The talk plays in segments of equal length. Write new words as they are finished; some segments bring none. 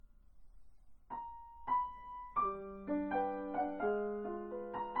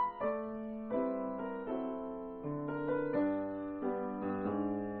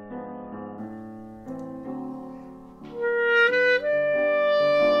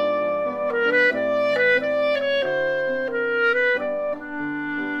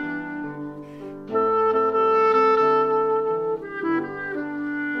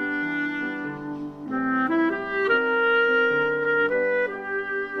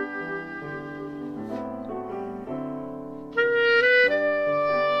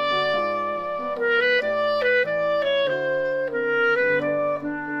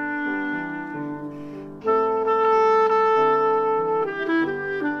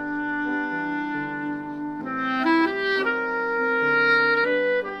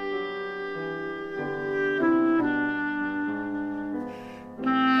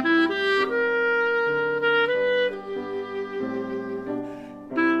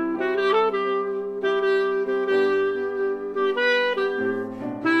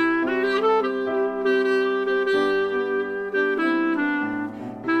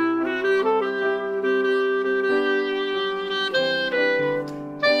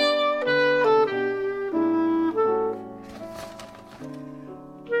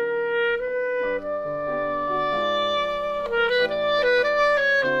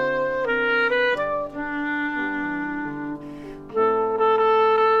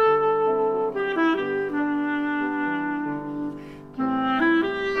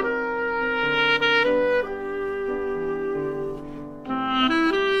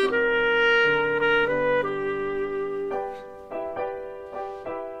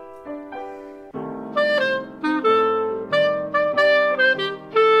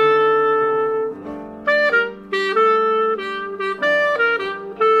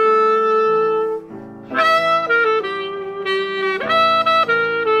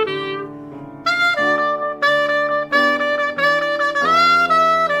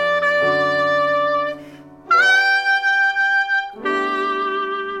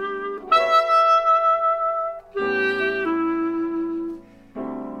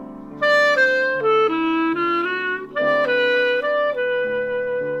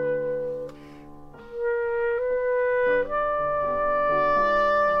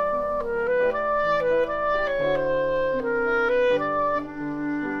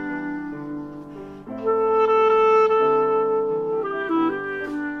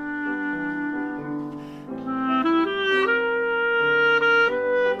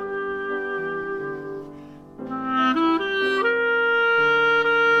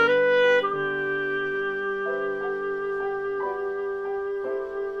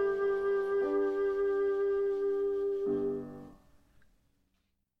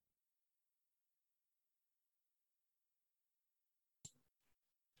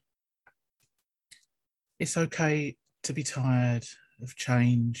It's okay to be tired of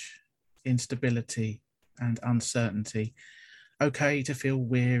change, instability, and uncertainty. Okay to feel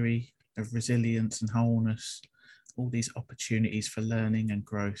weary of resilience and wholeness, all these opportunities for learning and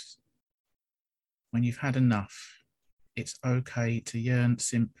growth. When you've had enough, it's okay to yearn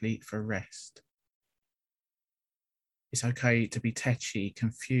simply for rest. It's okay to be tetchy,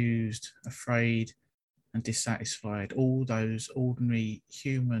 confused, afraid, and dissatisfied, all those ordinary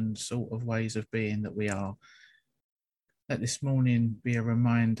human sort of ways of being that we are. Let this morning be a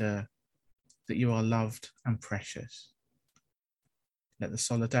reminder that you are loved and precious. Let the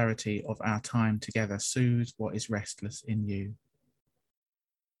solidarity of our time together soothe what is restless in you.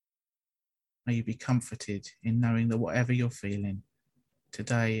 May you be comforted in knowing that whatever you're feeling,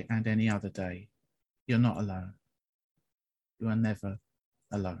 today and any other day, you're not alone. You are never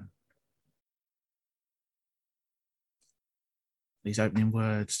alone. These opening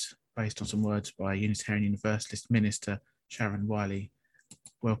words, based on some words by Unitarian Universalist minister Sharon Wiley,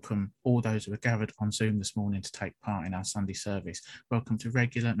 welcome all those who are gathered on Zoom this morning to take part in our Sunday service. Welcome to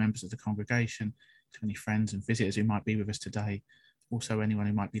regular members of the congregation, to any friends and visitors who might be with us today. Also, anyone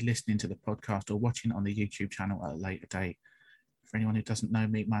who might be listening to the podcast or watching on the YouTube channel at a later date. For anyone who doesn't know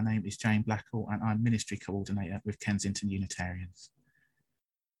me, my name is Jane Blackall and I'm Ministry Coordinator with Kensington Unitarians.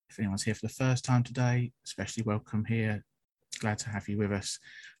 If anyone's here for the first time today, especially welcome here. Glad to have you with us.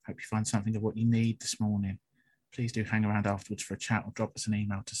 Hope you find something of what you need this morning. Please do hang around afterwards for a chat or drop us an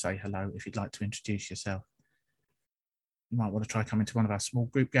email to say hello if you'd like to introduce yourself. You might want to try coming to one of our small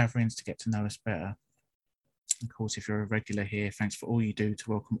group gatherings to get to know us better. Of course, if you're a regular here, thanks for all you do to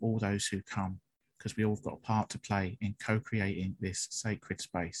welcome all those who come, because we all got a part to play in co-creating this sacred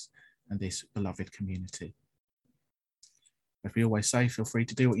space and this beloved community. As we always say, feel free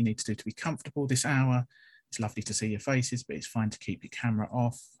to do what you need to do to be comfortable this hour. It's lovely to see your faces, but it's fine to keep your camera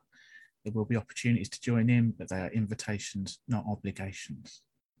off. There will be opportunities to join in, but they are invitations, not obligations.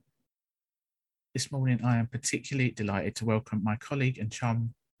 This morning, I am particularly delighted to welcome my colleague and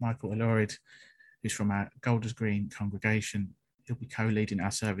chum, Michael Alorid, who's from our Golders Green congregation. He'll be co-leading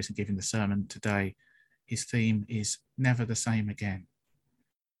our service and giving the sermon today. His theme is Never the Same Again.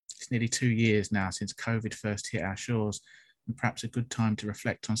 It's nearly 2 years now since COVID first hit our shores, and perhaps a good time to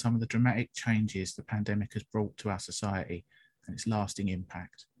reflect on some of the dramatic changes the pandemic has brought to our society and its lasting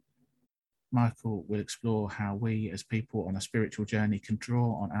impact. Michael will explore how we as people on a spiritual journey can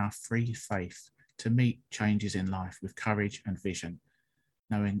draw on our free faith to meet changes in life with courage and vision,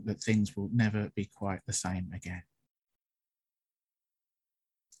 knowing that things will never be quite the same again.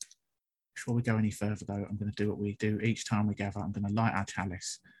 Before we go any further though, I'm going to do what we do each time we gather. I'm going to light our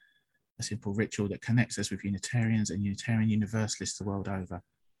chalice, a simple ritual that connects us with Unitarians and Unitarian Universalists the world over,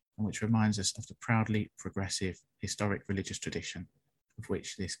 and which reminds us of the proudly progressive historic religious tradition of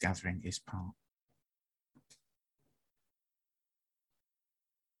which this gathering is part.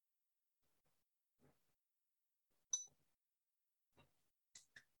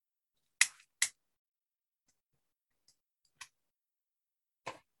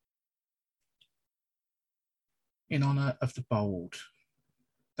 In honour of the bold,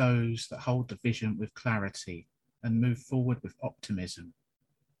 those that hold the vision with clarity and move forward with optimism,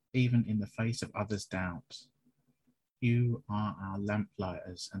 even in the face of others' doubts. You are our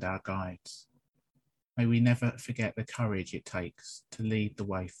lamplighters and our guides. May we never forget the courage it takes to lead the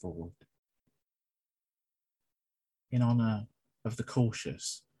way forward. In honour of the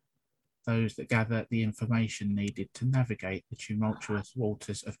cautious, those that gather the information needed to navigate the tumultuous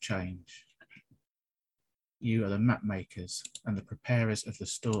waters of change. You are the map makers and the preparers of the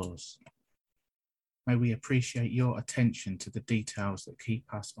stores. May we appreciate your attention to the details that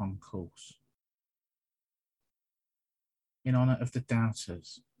keep us on course. In honour of the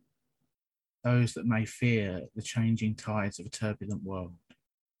doubters, those that may fear the changing tides of a turbulent world.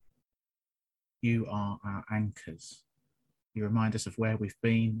 You are our anchors. You remind us of where we've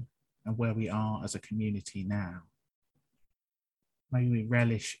been and where we are as a community now. May we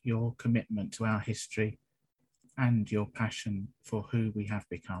relish your commitment to our history and your passion for who we have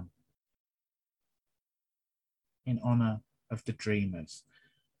become. In honour of the dreamers,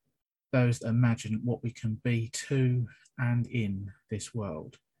 those that imagine what we can be to and in this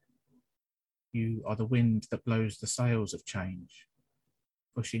world. You are the wind that blows the sails of change,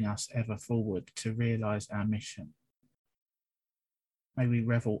 pushing us ever forward to realise our mission. May we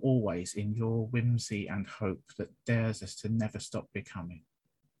revel always in your whimsy and hope that dares us to never stop becoming.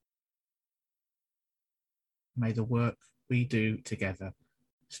 May the work we do together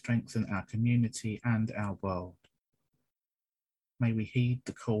strengthen our community and our world. May we heed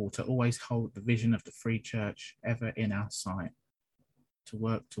the call to always hold the vision of the Free Church ever in our sight, to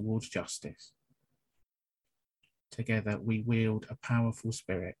work towards justice, Together we wield a powerful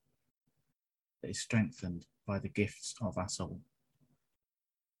spirit that is strengthened by the gifts of us all.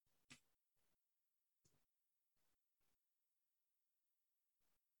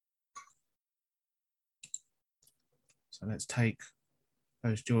 So let's take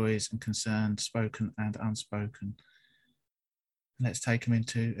those joys and concerns, spoken and unspoken, and let's take them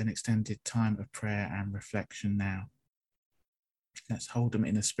into an extended time of prayer and reflection now. Let's hold them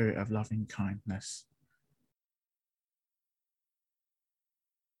in a spirit of loving kindness.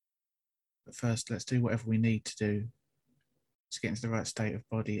 But first, let's do whatever we need to do to get into the right state of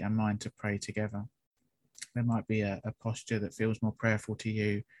body and mind to pray together. There might be a posture that feels more prayerful to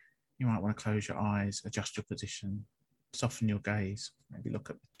you. You might want to close your eyes, adjust your position, soften your gaze, maybe look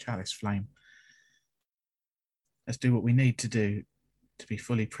at the chalice flame. Let's do what we need to do to be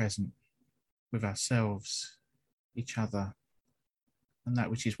fully present with ourselves, each other, and that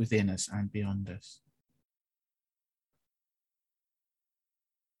which is within us and beyond us.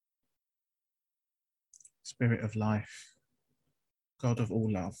 Spirit of life, God of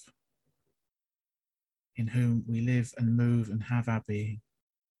all love, in whom we live and move and have our being.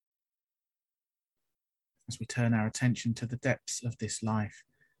 As we turn our attention to the depths of this life,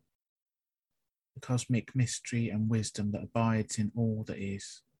 the cosmic mystery and wisdom that abides in all that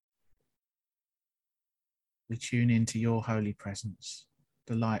is, we tune into your holy presence,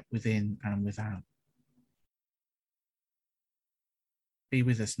 the light within and without. Be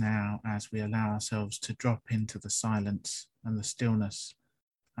with us now as we allow ourselves to drop into the silence and the stillness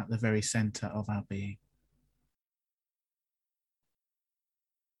at the very centre of our being.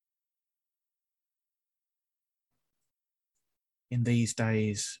 In these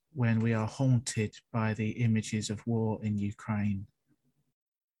days when we are haunted by the images of war in Ukraine,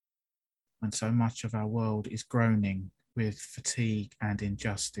 when so much of our world is groaning with fatigue and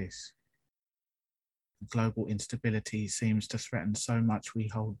injustice, global instability seems to threaten so much we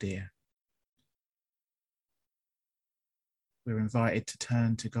hold dear. We're invited to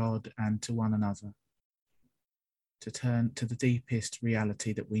turn to God and to one another, to turn to the deepest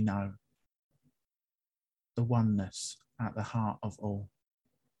reality that we know, the oneness at the heart of all.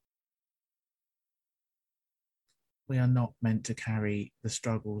 We are not meant to carry the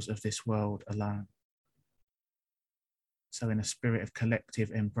struggles of this world alone. So in a spirit of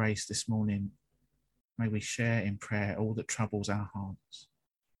collective embrace this morning, may we share in prayer all that troubles our hearts.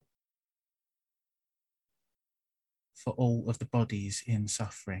 For all of the bodies in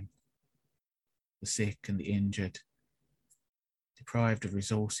suffering, the sick and the injured, deprived of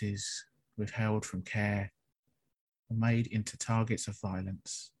resources, withheld from care, or made into targets of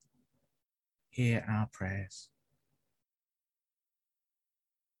violence, hear our prayers.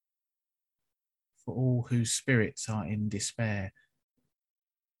 For all whose spirits are in despair,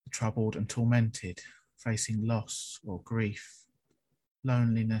 troubled and tormented, facing loss or grief,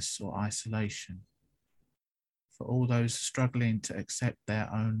 loneliness or isolation. For all those struggling to accept their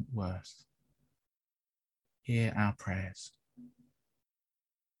own worth, hear our prayers.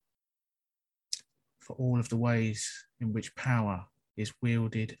 For all of the ways in which power is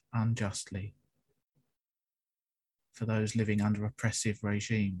wielded unjustly, for those living under oppressive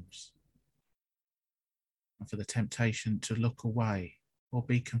regimes, and for the temptation to look away or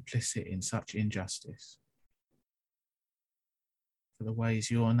be complicit in such injustice. For the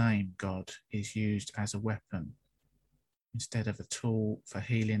ways your name, God, is used as a weapon instead of a tool for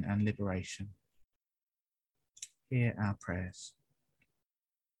healing and liberation. Hear our prayers.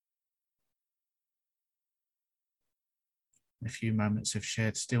 In a few moments of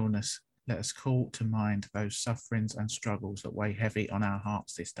shared stillness, let us call to mind those sufferings and struggles that weigh heavy on our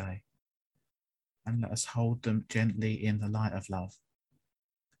hearts this day. And let us hold them gently in the light of love,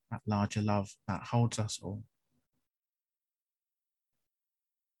 that larger love that holds us all.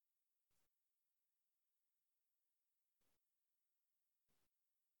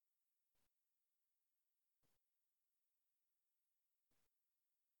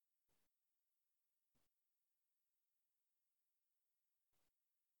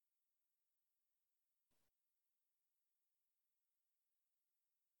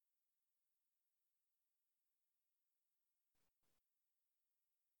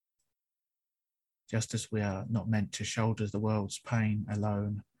 Just as we are not meant to shoulder the world's pain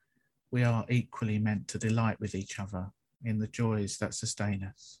alone, we are equally meant to delight with each other in the joys that sustain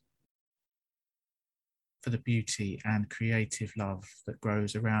us. For the beauty and creative love that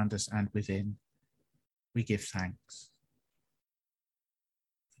grows around us and within, we give thanks.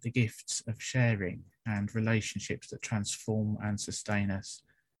 For the gifts of sharing and relationships that transform and sustain us,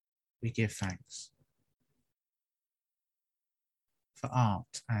 we give thanks. for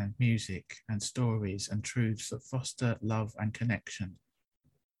art and music and stories and truths that foster love and connection.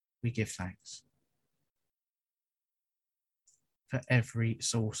 We give thanks. For every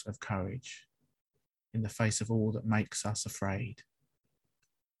source of courage in the face of all that makes us afraid.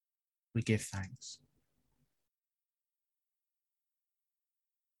 We give thanks.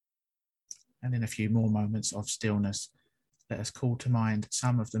 And in a few more moments of stillness, let us call to mind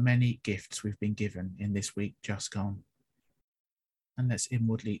some of the many gifts we've been given in this week just gone. And let's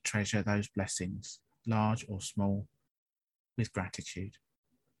inwardly treasure those blessings, large or small, with gratitude.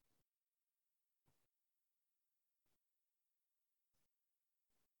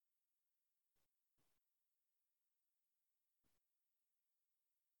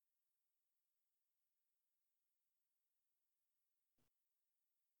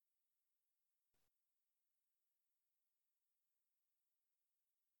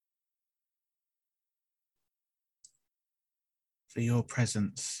 For your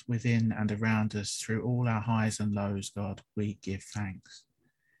presence within and around us through all our highs and lows, God, we give thanks.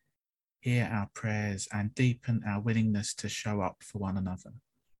 Hear our prayers and deepen our willingness to show up for one another,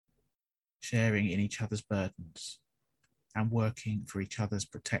 sharing in each other's burdens and working for each other's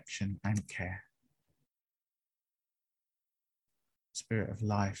protection and care. Spirit of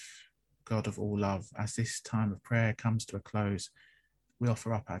life, God of all love, as this time of prayer comes to a close, we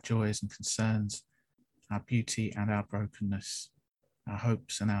offer up our joys and concerns, our beauty and our brokenness, our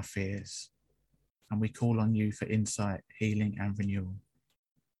hopes and our fears, and we call on you for insight, healing and renewal.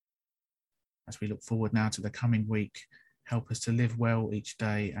 As we look forward now to the coming week, help us to live well each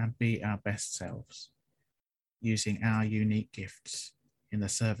day and be our best selves, using our unique gifts in the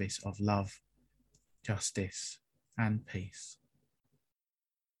service of love, justice and peace.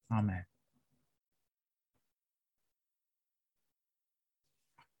 Amen.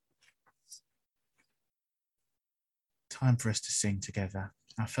 Time for us to sing together.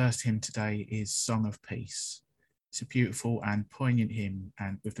 Our first hymn today is Song of Peace. It's a beautiful and poignant hymn,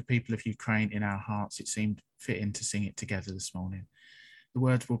 and with the people of Ukraine in our hearts, it seemed fitting to sing it together this morning. The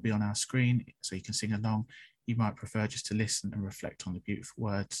words will be on our screen, so you can sing along. You might prefer just to listen and reflect on the beautiful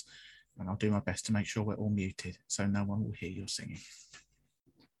words, and I'll do my best to make sure we're all muted so no one will hear your singing.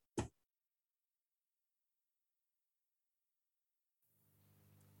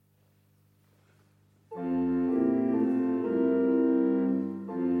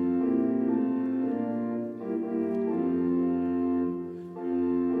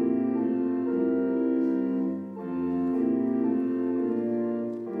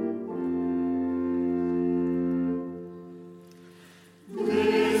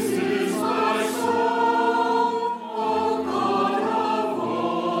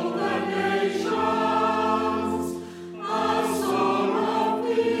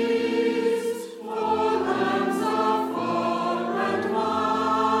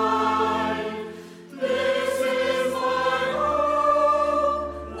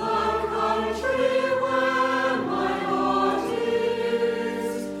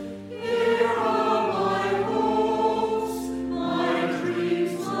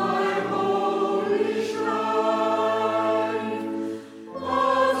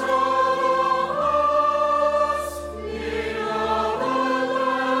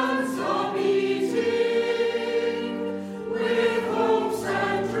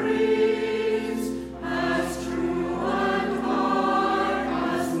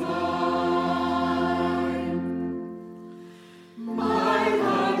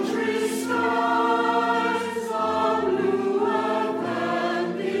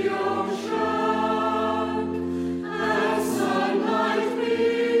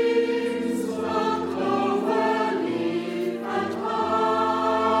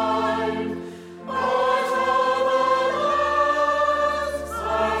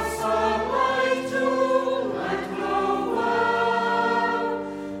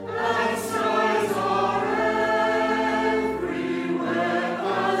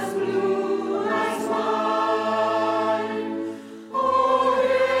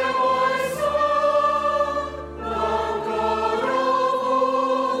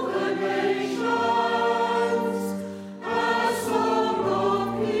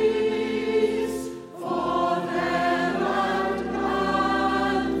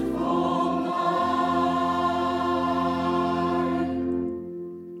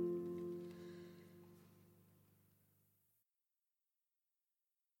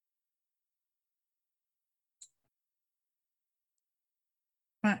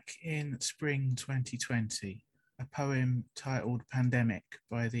 Back in spring 2020, a poem titled Pandemic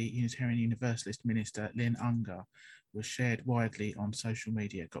by the Unitarian Universalist minister Lynn Ungar was shared widely on social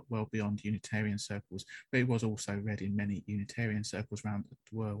media, got well beyond Unitarian circles, but it was also read in many Unitarian circles around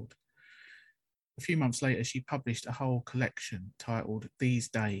the world. A few months later, she published a whole collection titled These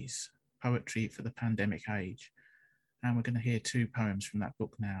Days, Poetry for the Pandemic Age. And we're going to hear two poems from that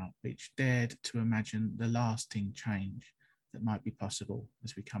book now, which dared to imagine the lasting change that might be possible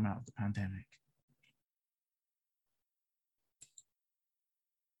as we come out of the pandemic.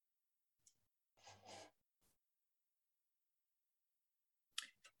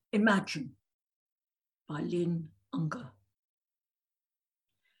 Imagine by Lynn Ungar.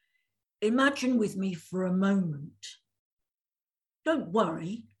 Imagine with me for a moment. Don't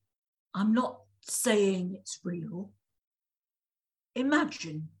worry, I'm not saying it's real.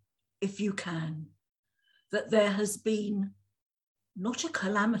 Imagine, if you can, that there has been not a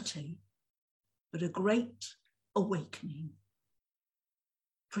calamity, but a great awakening.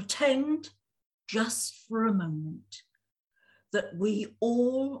 Pretend just for a moment that we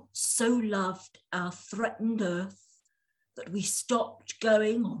all so loved our threatened earth that we stopped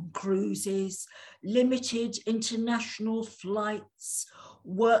going on cruises, limited international flights,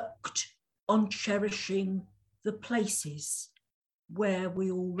 worked on cherishing the places where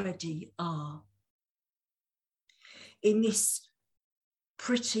we already are. In this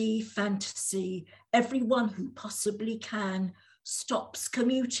pretty fantasy, everyone who possibly can stops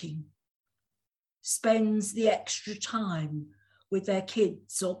commuting, spends the extra time with their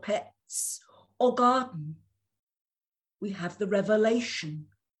kids or pets or garden. We have the revelation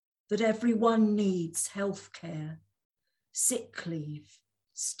that everyone needs healthcare, sick leave,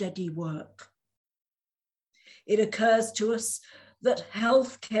 steady work. It occurs to us that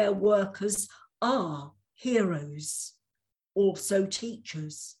healthcare workers are heroes, also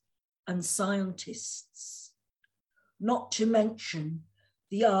teachers and scientists, not to mention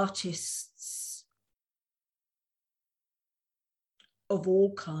the artists of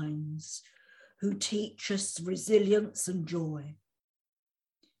all kinds who teach us resilience and joy.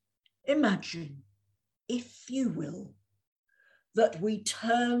 Imagine, if you will, that we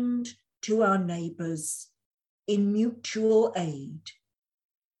turned to our neighbours in mutual aid,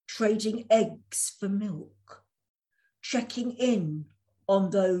 trading eggs for milk, checking in on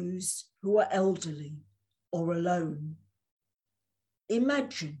those who are elderly or alone.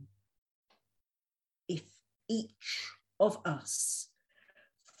 Imagine if each of us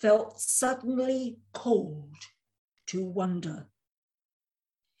felt suddenly called to wonder.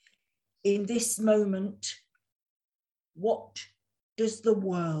 In this moment, what does the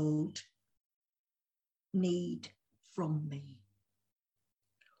world need from me?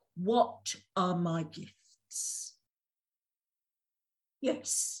 What are my gifts?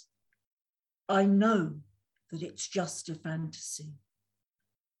 Yes, I know that it's just a fantasy.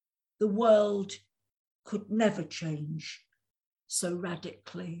 The world could never change so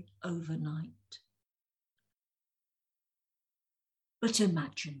radically overnight. But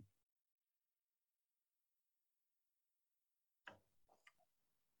imagine.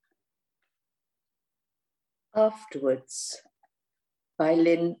 Afterwards, by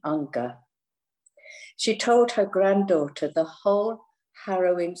Lynn Ungar. She told her granddaughter the whole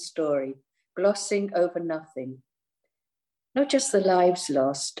harrowing story, glossing over nothing. Not just the lives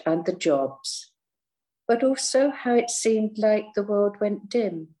lost and the jobs, but also how it seemed like the world went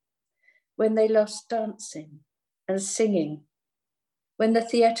dim when they lost dancing and singing, when the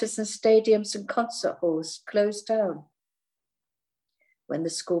theatres and stadiums and concert halls closed down, when the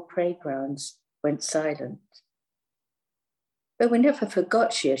school playgrounds went silent. But we never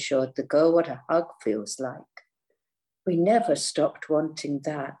forgot, she assured the girl, what a hug feels like. We never stopped wanting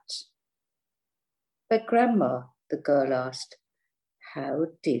that. But Grandma, the girl asked, how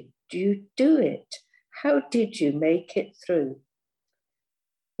did you do it? How did you make it through?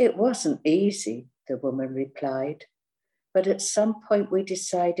 It wasn't easy, the woman replied, but at some point we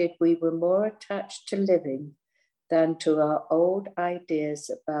decided we were more attached to living than to our old ideas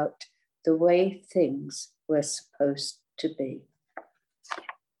about the way things were supposed to be.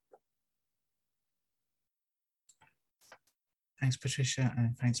 Thanks, Patricia,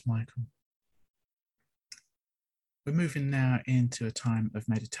 and thanks, Michael. We're moving now into a time of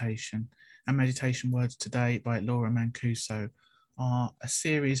meditation. And meditation words today by Laura Mancuso are a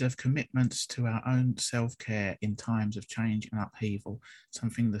series of commitments to our own self-care in times of change and upheaval,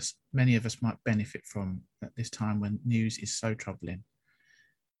 something that many of us might benefit from at this time when news is so troubling.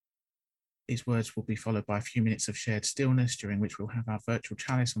 These words will be followed by a few minutes of shared stillness, during which we'll have our virtual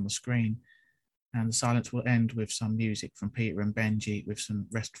chalice on the screen, and the silence will end with some music from Peter and Benji with some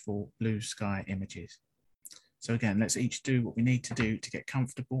restful blue sky images. So again, let's each do what we need to do to get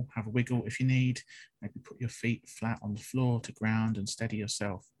comfortable. Have a wiggle if you need. Maybe put your feet flat on the floor to ground and steady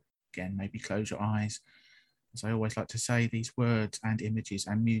yourself. Again, maybe close your eyes. As I always like to say, these words and images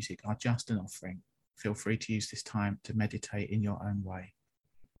and music are just an offering. Feel free to use this time to meditate in your own way.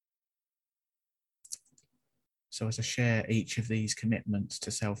 So as I share each of these commitments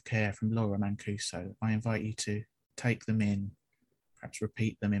to self-care from Laura Mancuso, I invite you to take them in, perhaps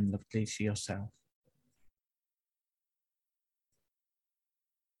repeat them inwardly to yourself.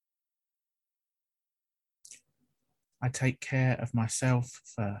 I take care of myself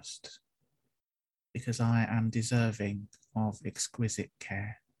first, because I am deserving of exquisite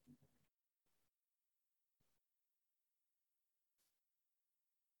care.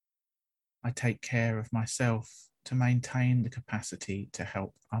 I take care of myself to maintain the capacity to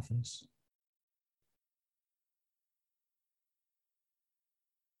help others.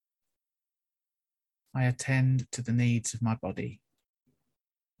 I attend to the needs of my body.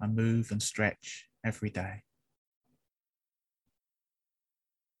 I move and stretch every day.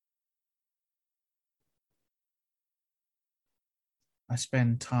 I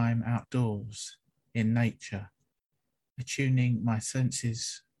spend time outdoors in nature, attuning my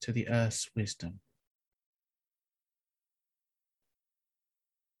senses to the earth's wisdom.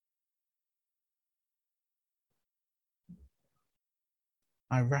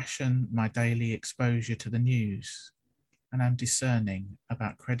 I ration my daily exposure to the news and am discerning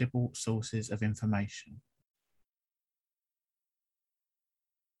about credible sources of information.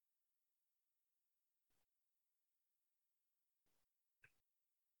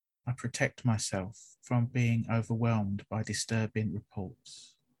 I protect myself from being overwhelmed by disturbing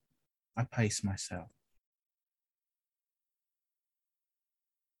reports. I pace myself.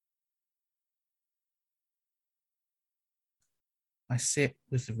 I sit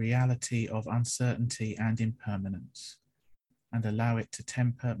with the reality of uncertainty and impermanence and allow it to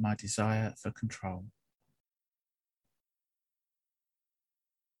temper my desire for control.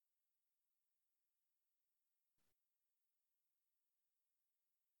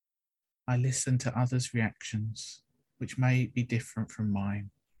 I listen to others' reactions, which may be different from mine,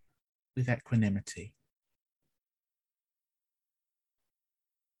 with equanimity.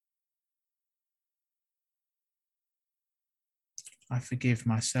 I forgive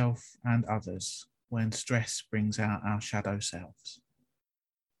myself and others when stress brings out our shadow selves.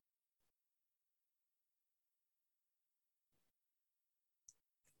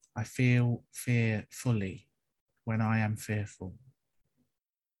 I feel fear fully when I am fearful.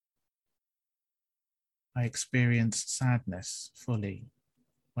 I experience sadness fully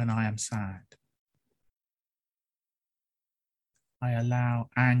when I am sad. I allow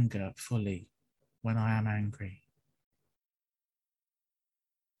anger fully when I am angry.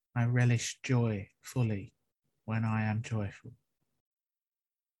 I relish joy fully when I am joyful.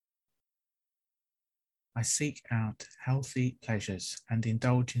 I seek out healthy pleasures and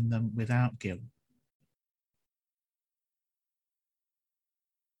indulge in them without guilt.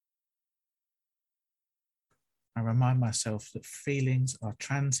 I remind myself that feelings are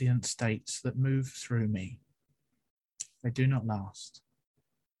transient states that move through me. They do not last,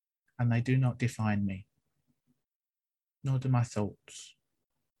 and they do not define me, nor do my thoughts.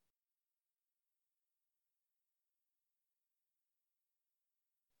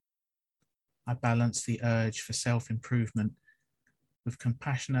 I balance the urge for self-improvement with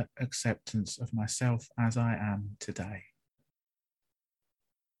compassionate acceptance of myself as I am today.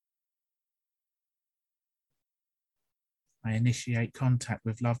 I initiate contact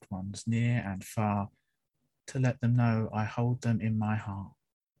with loved ones near and far to let them know I hold them in my heart.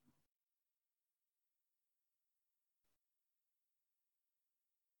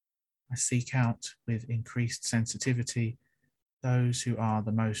 I seek out with increased sensitivity those who are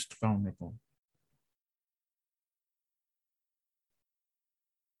the most vulnerable.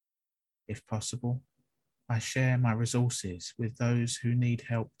 If possible, I share my resources with those who need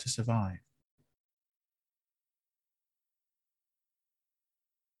help to survive.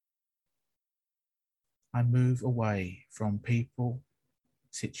 I move away from people,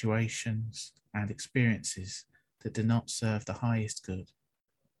 situations, and experiences that do not serve the highest good.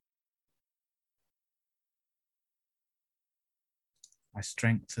 I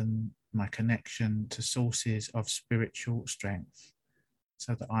strengthen my connection to sources of spiritual strength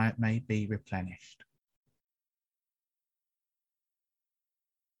so that I may be replenished.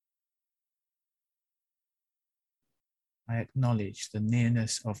 I acknowledge the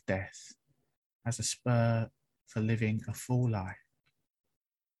nearness of death as a spur for living a full life.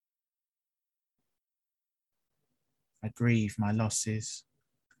 I grieve my losses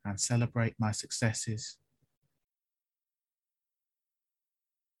and celebrate my successes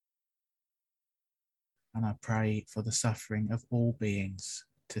and I pray for the suffering of all beings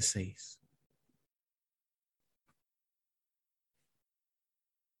to cease.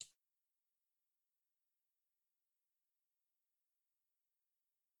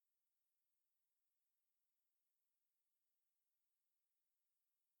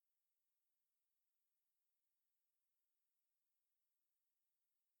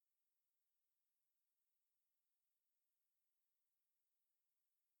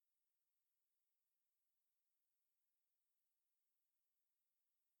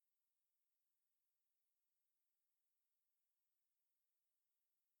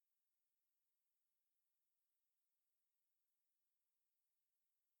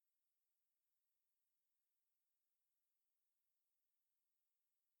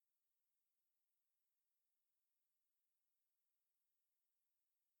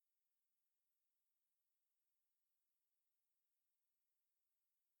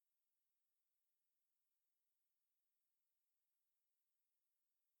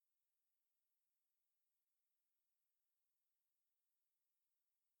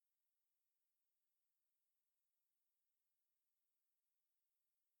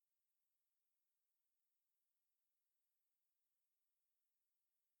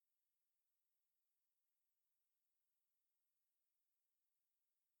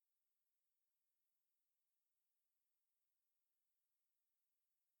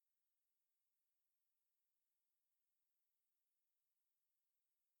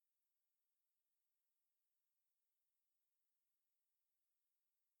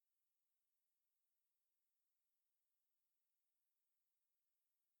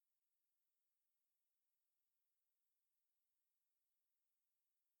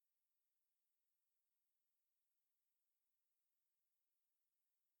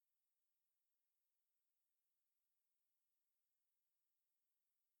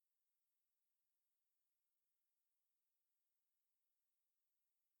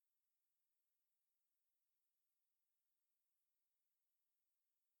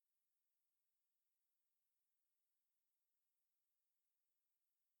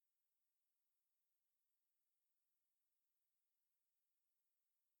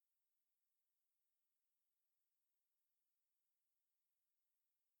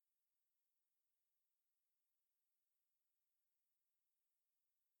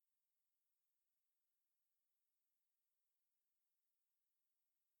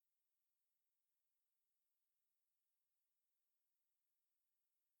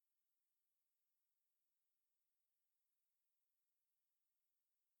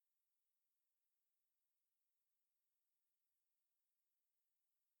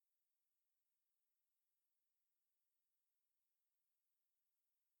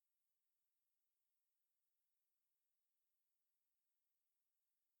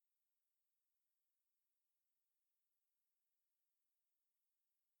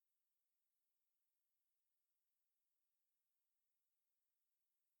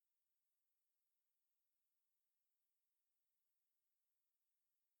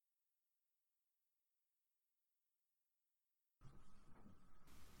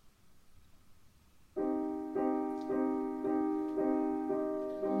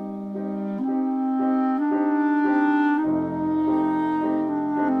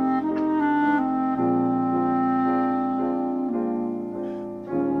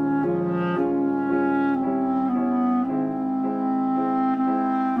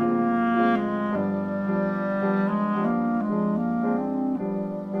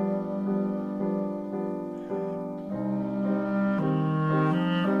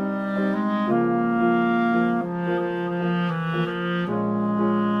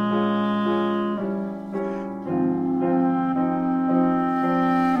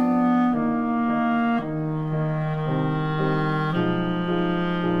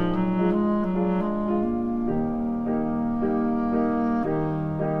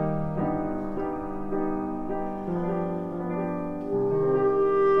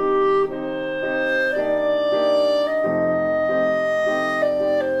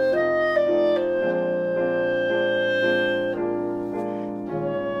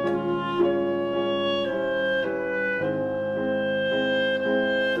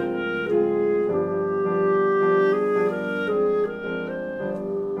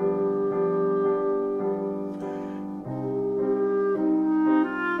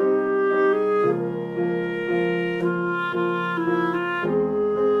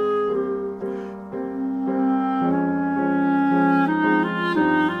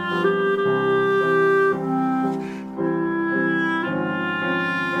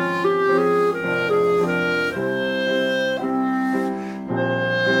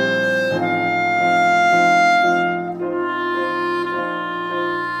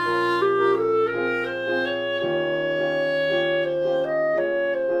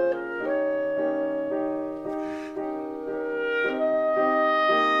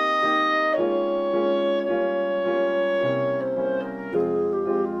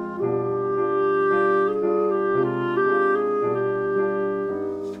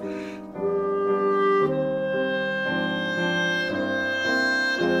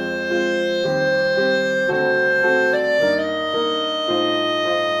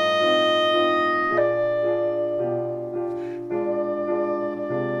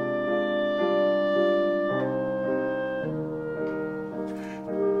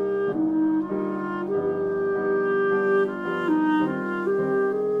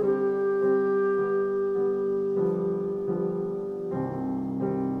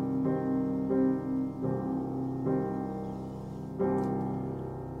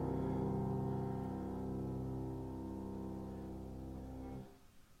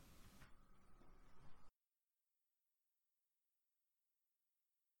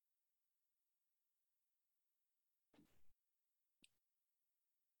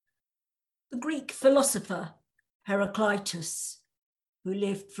 The Greek philosopher Heraclitus, who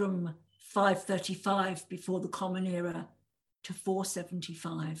lived from 535 before the Common Era to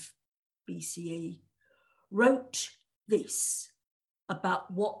 475 BCE, wrote this about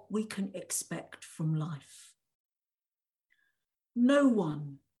what we can expect from life. No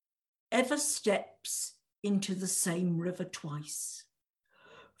one ever steps into the same river twice,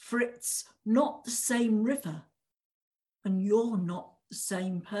 for it's not the same river and you're not the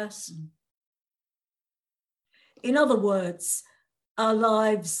same person. In other words, our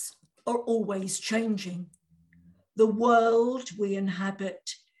lives are always changing. The world we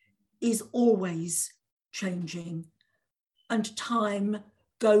inhabit is always changing, and time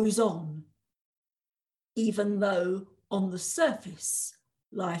goes on, even though on the surface,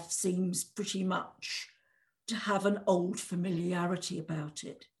 life seems pretty much to have an old familiarity about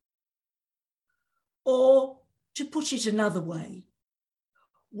it. Or, to put it another way,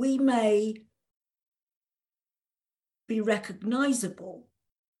 we may be recognisable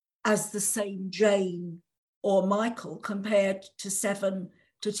as the same Jane or Michael compared to 7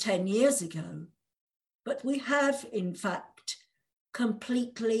 to 10 years ago, but we have in fact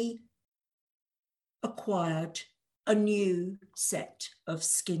completely acquired a new set of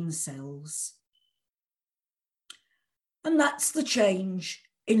skin cells. And that's the change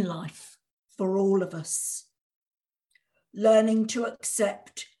in life for all of us. Learning to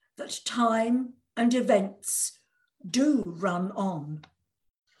accept that time and events do run on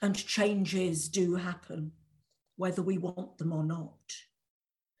and changes do happen, whether we want them or not.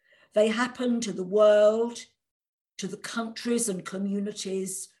 They happen to the world, to the countries and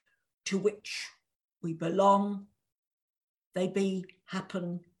communities to which we belong. They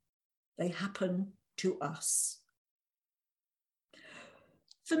happen to us.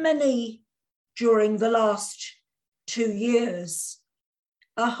 For many, during the last 2 years,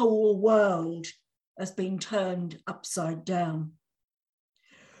 our whole world has been turned upside down.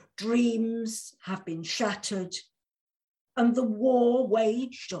 Dreams have been shattered, and the war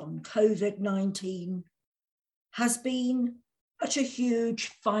waged on COVID-19 has been at a huge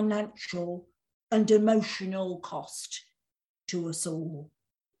financial and emotional cost to us all.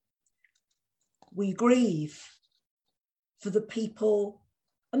 We grieve for the people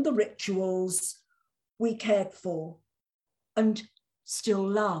and the rituals we cared for and still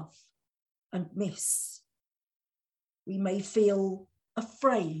love and miss. We may feel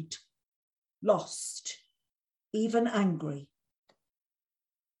afraid, lost, even angry.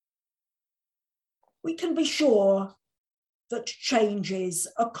 We can be sure that changes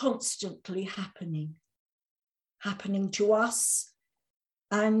are constantly happening to us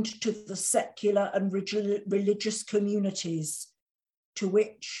and to the secular and religious communities to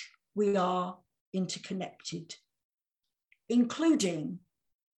which we are interconnected, including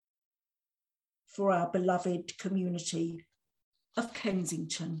for our beloved community of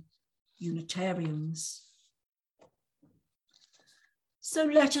Kensington Unitarians. So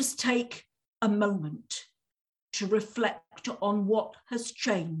let us take a moment to reflect on what has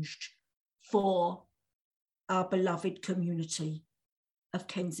changed for our beloved community of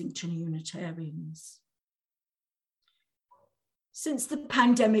Kensington Unitarians. Since the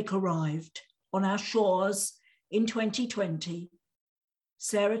pandemic arrived on our shores in 2020,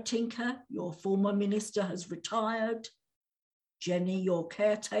 Sarah Tinker, your former minister, has retired. Jenny, your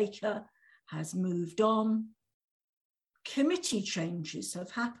caretaker, has moved on. Committee changes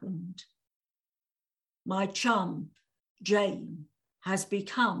have happened. My chum, Jane, has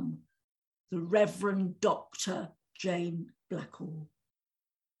become the Reverend Dr. Jane Blackall.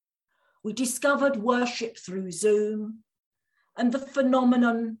 We discovered worship through Zoom and the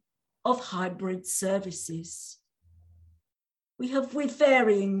phenomenon of hybrid services. We have, with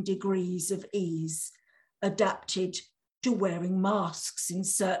varying degrees of ease, adapted to wearing masks in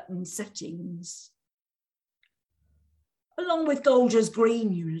certain settings. Along with Golders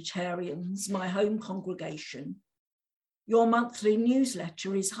Green Unitarians, my home congregation, your monthly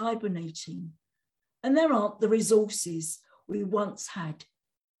newsletter is hibernating, and there aren't the resources we once had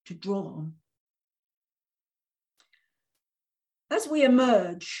to draw on. As we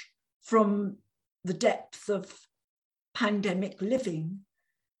emerge from the depth of pandemic living,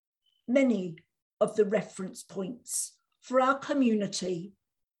 many of the reference points for our community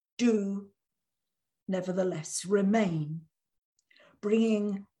do nevertheless remain,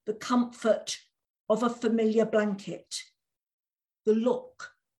 bringing the comfort of a familiar blanket, the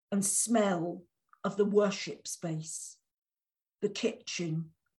look and smell of the worship space, the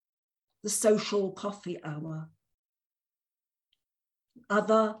kitchen, the social coffee hour.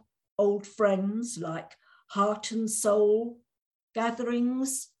 Other old friends like Heart and Soul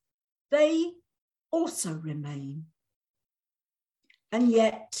gatherings they also remain. And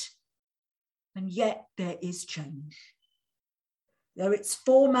yet there is change. Though its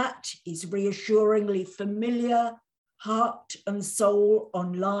format is reassuringly familiar, Heart and Soul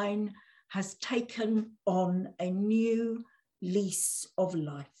Online has taken on a new lease of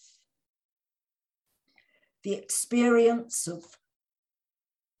life. The experience, of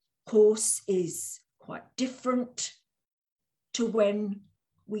course, is quite different to when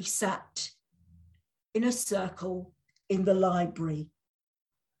we sat in a circle in the library.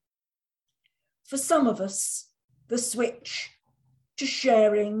 For some of us, the switch to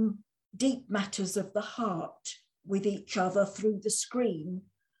sharing deep matters of the heart with each other through the screen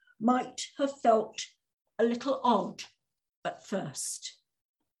might have felt a little odd at first.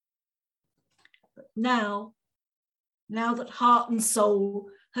 But now that Heart and Soul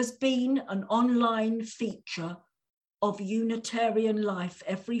has been an online feature of Unitarian life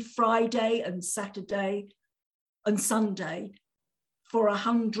every Friday and Saturday and Sunday for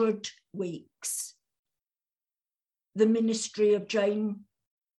 100 weeks, the ministry of Jane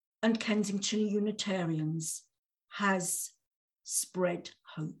and Kensington Unitarians has spread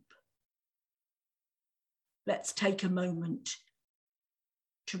hope. Let's take a moment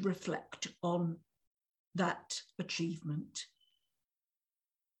to reflect on that achievement.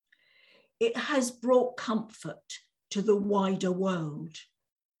 It has brought comfort to the wider world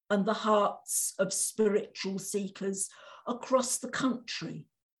and the hearts of spiritual seekers across the country,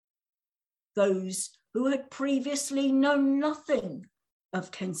 those who had previously known nothing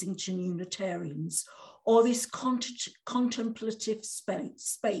of Kensington Unitarians or this contemplative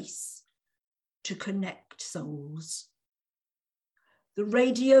space to connect souls. The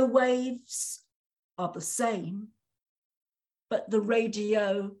radio waves are the same, but the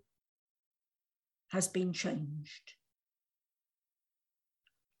radio has been changed.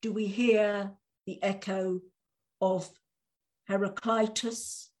 Do we hear the echo of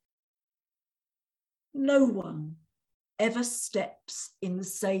Heraclitus? No one ever steps in the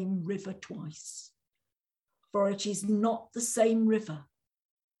same river twice, for it is not the same river,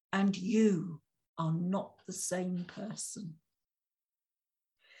 and you are not the same person.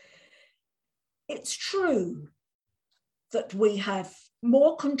 It's true that we have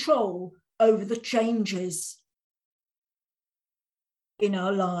more control over the changes in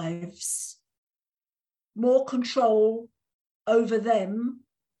our lives, more control over them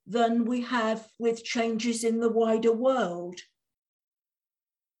than we have with changes in the wider world.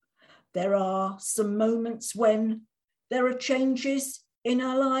 There are some moments when there are changes in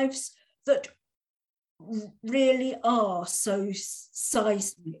our lives that really are so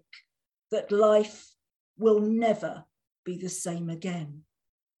seismic that life will never be the same again.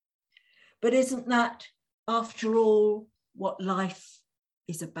 But isn't that, after all, what life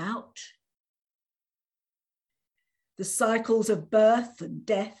is about? The cycles of birth and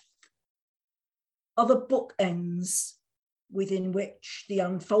death are the bookends within which the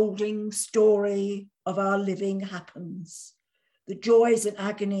unfolding story of our living happens. The joys and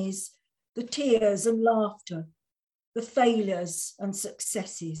agonies, the tears and laughter, the failures and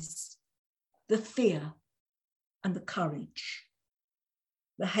successes, the fear and the courage,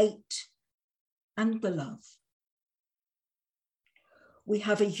 the hate and the love. We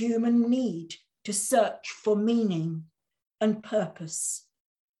have a human need to search for meaning and purpose,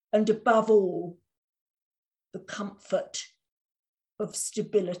 and above all, the comfort of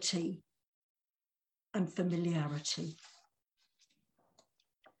stability and familiarity.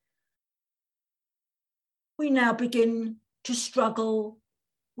 We now begin to struggle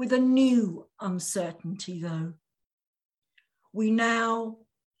with a new uncertainty, though. We now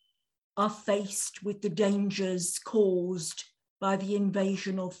are faced with the dangers caused by the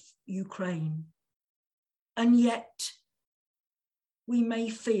invasion of Ukraine. And yet, we may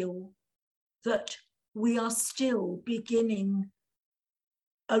feel that we are still beginning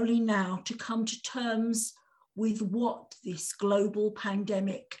only now to come to terms with what this global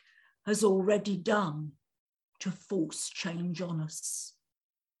pandemic has already done to force change on us.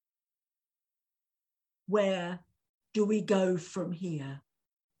 Where do we go from here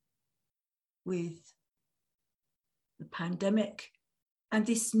with the pandemic and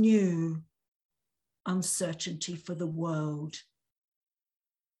this new uncertainty for the world?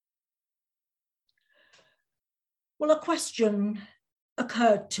 Well, a question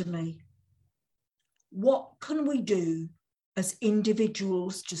occurred to me. What can we do as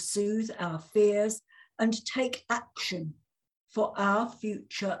individuals to soothe our fears and take action for our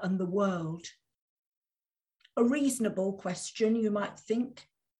future and the world? A reasonable question, you might think,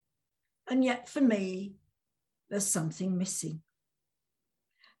 and yet for me, there's something missing.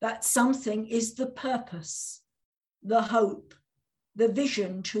 That something is the purpose, the hope, the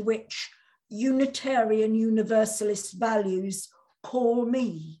vision to which Unitarian Universalist values call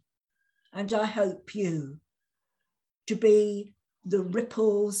me, and I hope you, to be the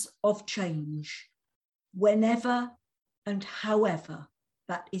ripples of change, whenever and however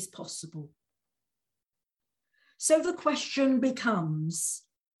that is possible. So the question becomes,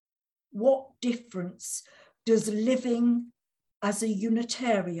 what difference does living as a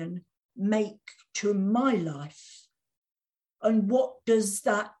Unitarian make to my life? And what does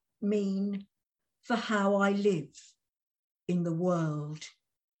that mean for how I live in the world?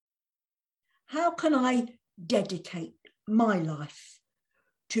 How can I dedicate my life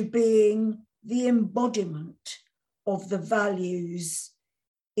to being the embodiment of the values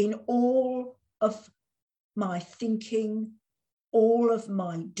in all of my thinking, all of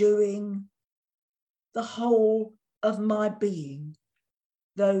my doing, the whole of my being,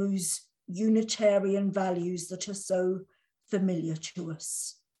 those Unitarian values that are so familiar to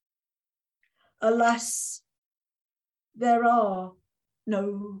us? Alas, there are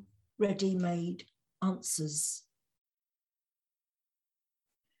no ready-made answers.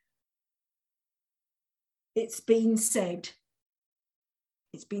 It's been said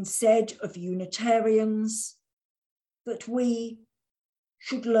of Unitarians that we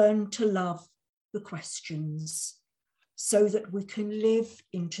should learn to love the questions so that we can live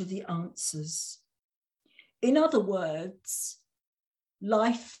into the answers. In other words,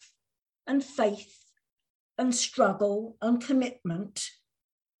 life and faith and struggle and commitment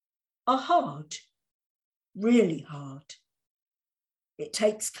are hard, really hard. It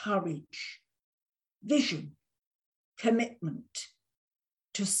takes courage, vision, commitment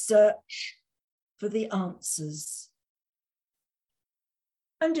to search for the answers.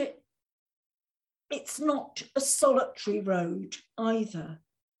 And it's not a solitary road either,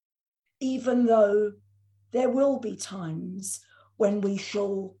 even though there will be times when we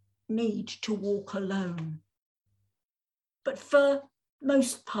shall need to walk alone. But for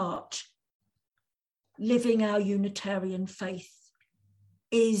most part, living our Unitarian faith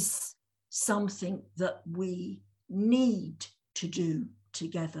is something that we need to do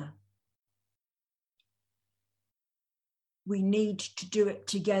together. We need to do it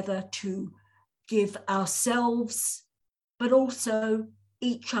together to give ourselves, but also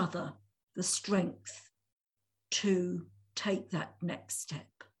each other, the strength to take that next step,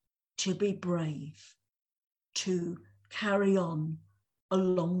 to be brave, to carry on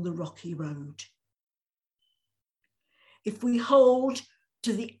along the rocky road. If we hold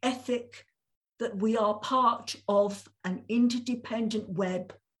to the ethic that we are part of an interdependent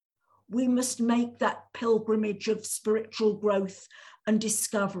web, we must make that pilgrimage of spiritual growth and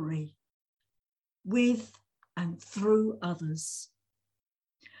discovery with and through others.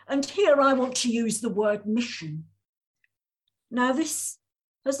 And here I want to use the word mission. Now, this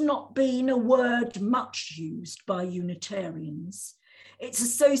has not been a word much used by Unitarians. Its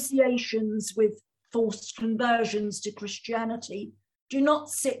associations with forced conversions to Christianity do not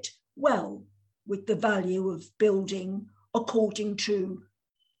sit well with the value of building according to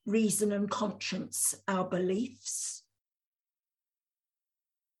reason and conscience our beliefs.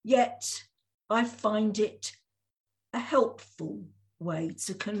 Yet I find it a helpful way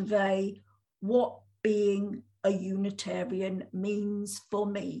to convey what being a Unitarian means for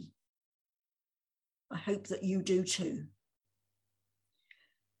me. I hope that you do too.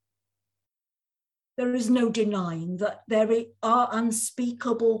 There is no denying that there are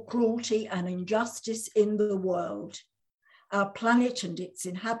unspeakable cruelty and injustice in the world. Our planet and its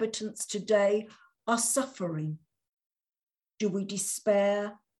inhabitants today are suffering. Do we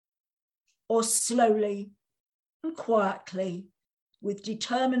despair, or slowly and quietly, with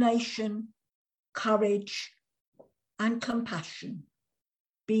determination, courage, and compassion,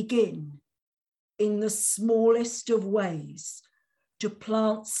 begin in the smallest of ways to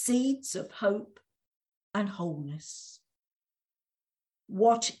plant seeds of hope and wholeness?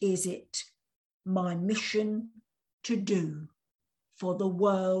 What is it my mission to do for the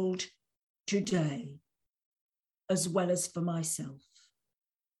world today, as well as for myself?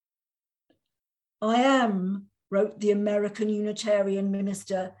 I am, wrote the American Unitarian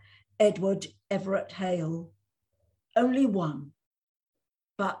minister Edward Everett Hale, only one,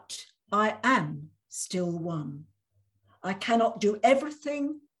 but I am still one. I cannot do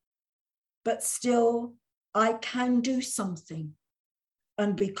everything, but still I can do something.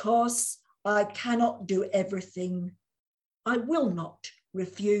 And because I cannot do everything, I will not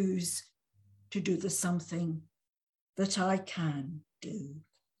refuse to do the something that I can do.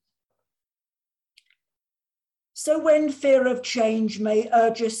 So when fear of change may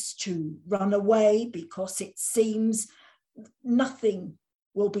urge us to run away because it seems nothing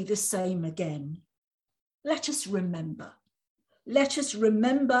will be the same again, let us remember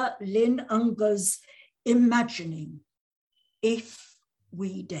Lynn Ungar's imagining, if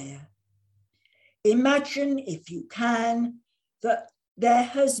we dare. Imagine, if you can, that there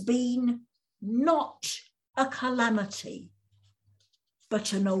has been not a calamity,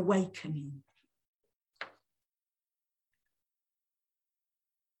 but an awakening.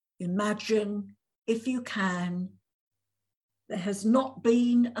 Imagine, if you can, there has not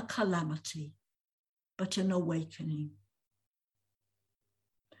been a calamity, but an awakening.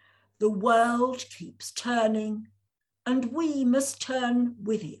 The world keeps turning, and we must turn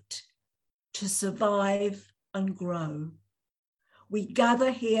with it to survive and grow. We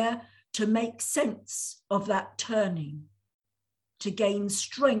gather here to make sense of that turning, to gain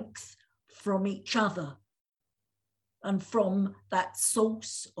strength from each other and from that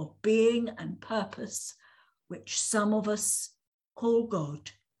source of being and purpose which some of us call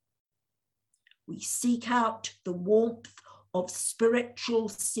God. We seek out the warmth of spiritual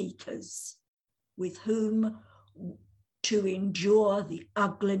seekers with whom to endure the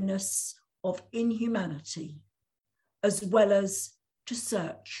ugliness of inhumanity, as well as to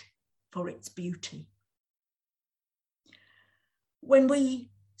search for its beauty. When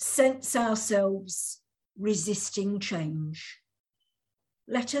we sense ourselves resisting change,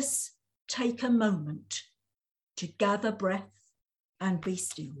 let us take a moment to gather breath and be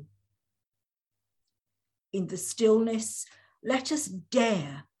still. In the stillness, let us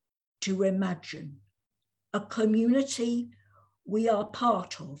dare to imagine a community we are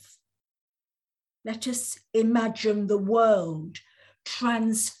part of. Let us imagine the world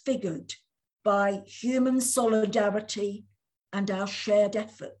transfigured by human solidarity and our shared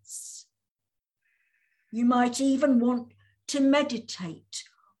efforts. You might even want to meditate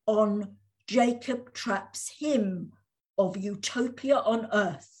on Jacob Trapp's hymn of Utopia on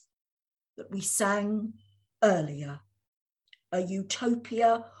Earth that we sang earlier, a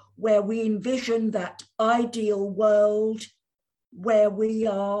utopia where we envision that ideal world where we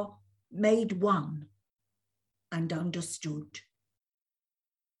are made one and understood.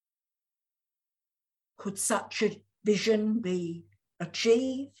 Could such a vision be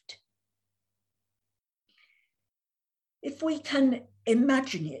achieved? If we can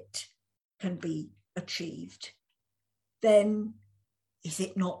imagine it can be achieved, then is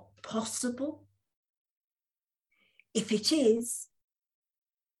it not possible? If it is,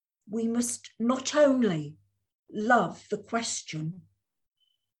 we must not only love the question,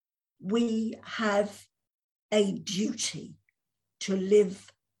 we have a duty to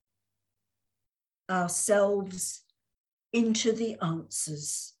live ourselves into the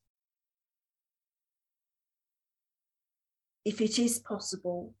answers. If it is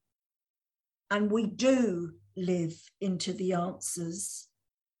possible, and we do live into the answers,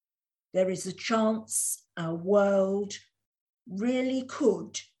 there is a chance our world really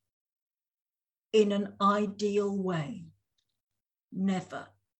could, in an ideal way, never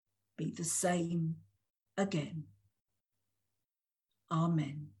be the same again.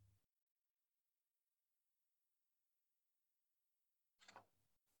 Amen.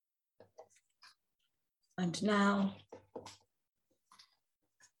 And now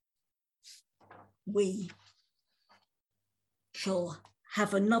we shall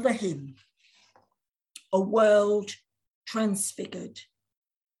have another hymn, A World Transfigured.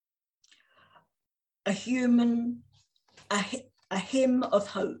 A hymn of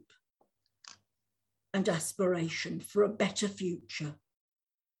hope and aspiration for a better future.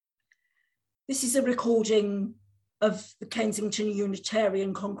 This is a recording of the Kensington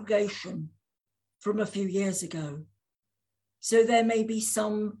Unitarian congregation from a few years ago, so there may be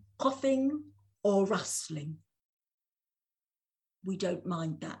some coughing or rustling. We don't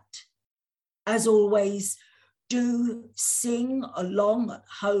mind that. As always, do sing along at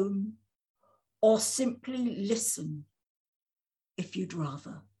home or simply listen if you'd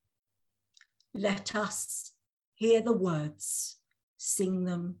rather. Let us hear the words, sing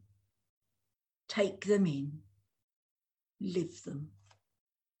them, take them in, live them.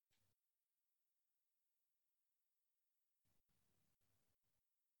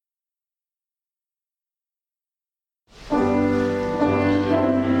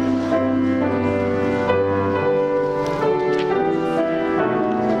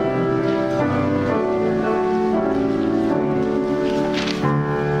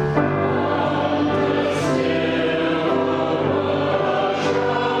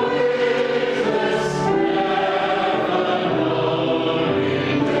 Lord.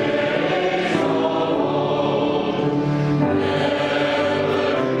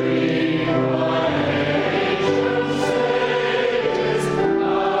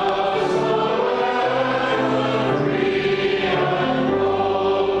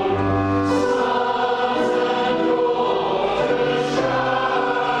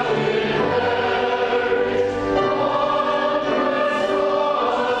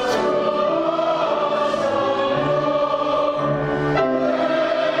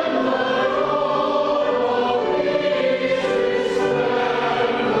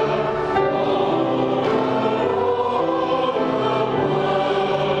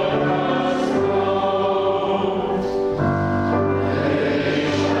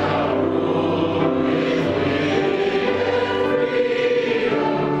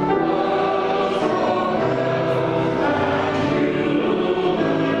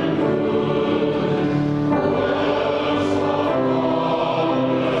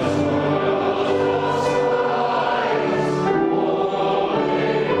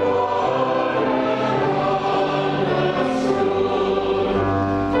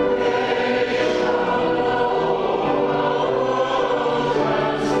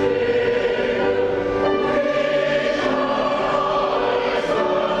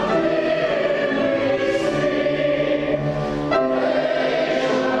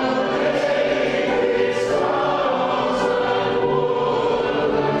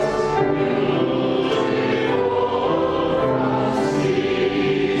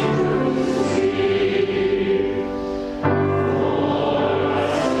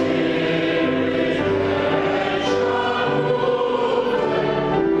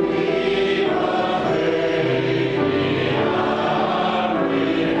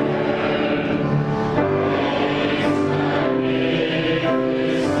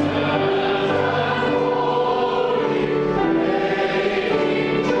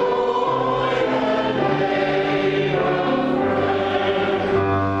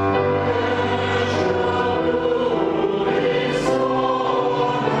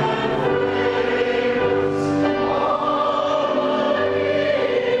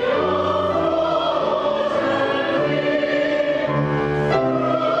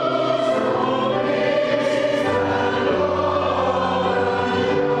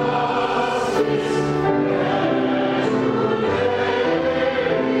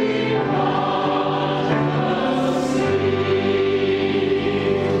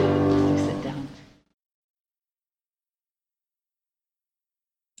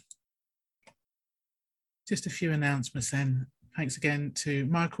 Just a few announcements then. Thanks again to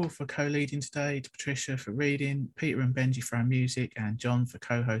Michael for co-leading today, to Patricia for reading, Peter and Benji for our music, and John for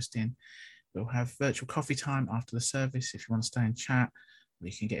co-hosting. We'll have virtual coffee time after the service if you want to stay and chat. Or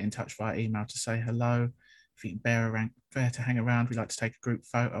you can get in touch via email to say hello. If you can bear to hang around, we'd like to take a group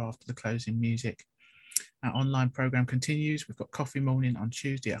photo after the closing music. Our online programme continues. We've got coffee morning on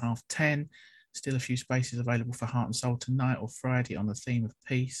Tuesday at 10:30. Still a few spaces available for Heart and Soul tonight or Friday on the theme of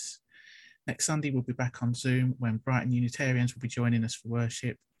peace. Next Sunday, we'll be back on Zoom when Brighton Unitarians will be joining us for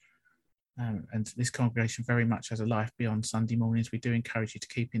worship. And this congregation very much has a life beyond Sunday mornings. We do encourage you to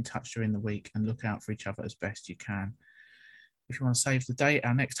keep in touch during the week and look out for each other as best you can. If you want to save the date,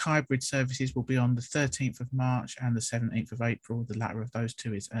 our next hybrid services will be on the 13th of March and the 17th of April. The latter of those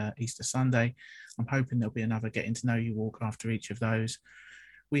two is Easter Sunday. I'm hoping there'll be another getting to know you walk after each of those.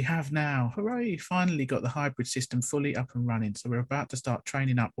 We have now, hooray, finally got the hybrid system fully up and running. So we're about to start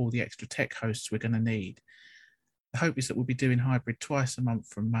training up all the extra tech hosts we're going to need. The hope is that we'll be doing hybrid twice a month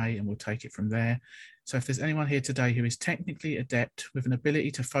from May, and we'll take it from there. So if there's anyone here today who is technically adept with an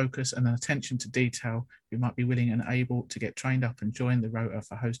ability to focus and an attention to detail, who might be willing and able to get trained up and join the rota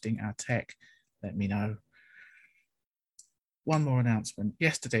for hosting our tech, let me know. One more announcement.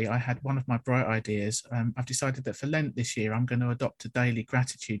 Yesterday, I had one of my bright ideas. I've decided that for Lent this year, I'm going to adopt a daily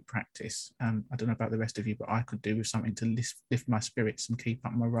gratitude practice. I don't know about the rest of you, but I could do with something to lift my spirits and keep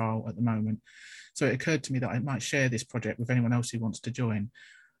up morale at the moment. So it occurred to me that I might share this project with anyone else who wants to join.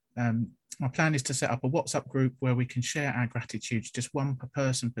 My plan is to set up a WhatsApp group where we can share our gratitudes, just one per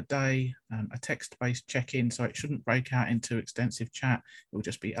person per day, a text-based check-in, so it shouldn't break out into extensive chat. It will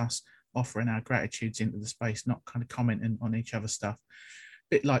just be us offering our gratitudes into the space, not kind of commenting on each other's stuff.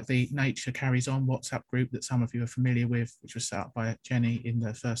 A bit like the Nature Carries On WhatsApp group that some of you are familiar with, which was set up by Jenny in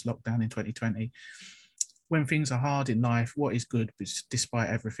the first lockdown in 2020. When things are hard in life, what is good despite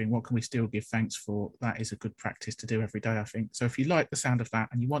everything? What can we still give thanks for? That is a good practice to do every day, I think. So if you like the sound of that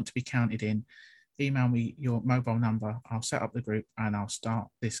and you want to be counted in, email me your mobile number. I'll set up the group and I'll start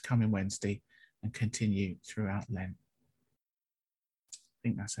this coming Wednesday and continue throughout Lent. I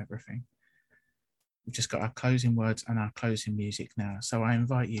think that's everything. We've just got our closing words and our closing music now. So I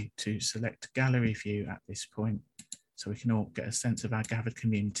invite you to select gallery view at this point so we can all get a sense of our gathered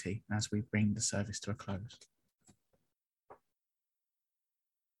community as we bring the service to a close.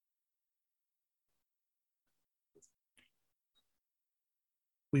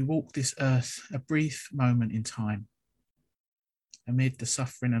 We walk this earth a brief moment in time. Amid the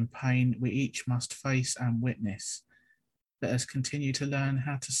suffering and pain we each must face and witness, let us continue to learn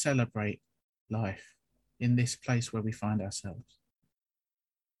how to celebrate life in this place where we find ourselves.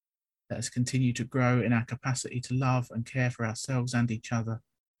 Let us continue to grow in our capacity to love and care for ourselves and each other.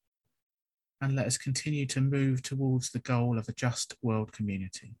 And let us continue to move towards the goal of a just world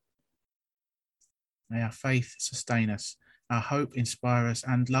community. May our faith sustain us, our hope inspire us,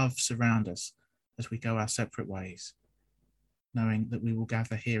 and love surround us as we go our separate ways, knowing that we will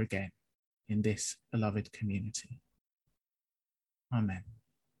gather here again in this beloved community. Amen.